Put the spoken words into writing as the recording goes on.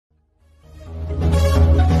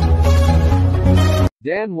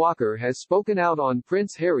Dan Walker has spoken out on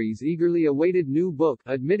Prince Harry's eagerly awaited new book,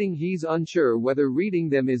 admitting he's unsure whether reading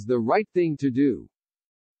them is the right thing to do.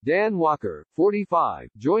 Dan Walker, 45,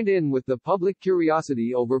 joined in with the public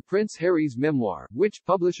curiosity over Prince Harry's memoir, which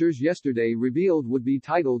publishers yesterday revealed would be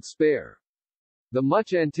titled Spare. The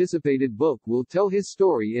much-anticipated book will tell his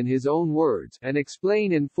story in his own words, and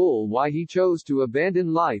explain in full why he chose to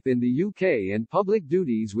abandon life in the UK and public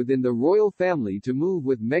duties within the royal family to move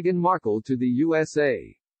with Meghan Markle to the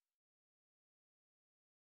USA.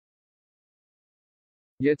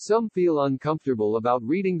 Yet some feel uncomfortable about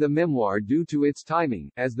reading the memoir due to its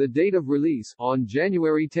timing, as the date of release, on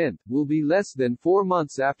January 10, will be less than 4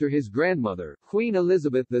 months after his grandmother, Queen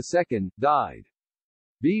Elizabeth II, died.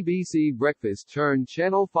 BBC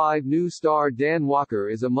Breakfast-turned-Channel 5 News star Dan Walker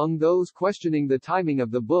is among those questioning the timing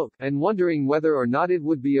of the book, and wondering whether or not it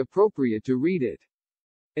would be appropriate to read it.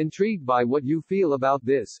 Intrigued by what you feel about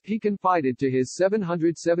this, he confided to his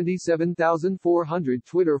 777,400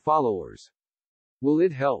 Twitter followers. Will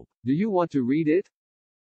it help? Do you want to read it?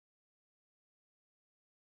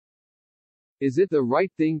 Is it the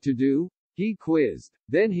right thing to do? He quizzed.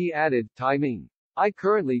 Then he added, timing. I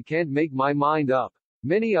currently can't make my mind up.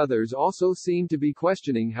 Many others also seem to be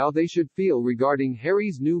questioning how they should feel regarding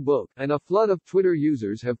Harry's new book, and a flood of Twitter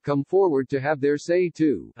users have come forward to have their say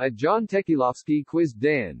too. At John Tekilovsky quizzed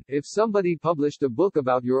Dan, if somebody published a book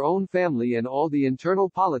about your own family and all the internal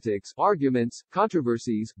politics, arguments,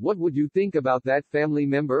 controversies, what would you think about that family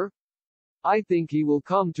member? I think he will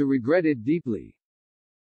come to regret it deeply.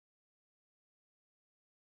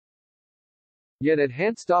 Yet at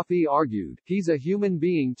Hanstoffy argued, he's a human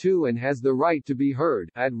being too and has the right to be heard.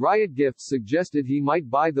 At Riot Gifts suggested he might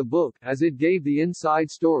buy the book, as it gave the inside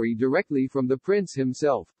story directly from the prince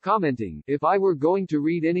himself, commenting, if I were going to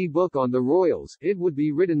read any book on the royals, it would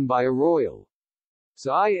be written by a royal.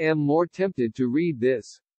 So I am more tempted to read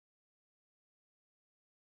this.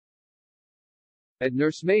 At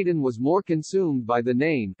Nursemaiden was more consumed by the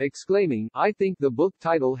name, exclaiming, I think the book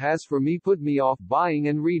title has for me put me off buying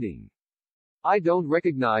and reading. I don't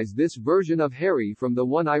recognize this version of Harry from the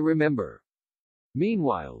one I remember.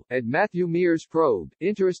 Meanwhile, at Matthew Mears probed,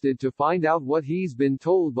 interested to find out what he's been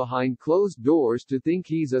told behind closed doors to think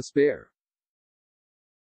he's a spare.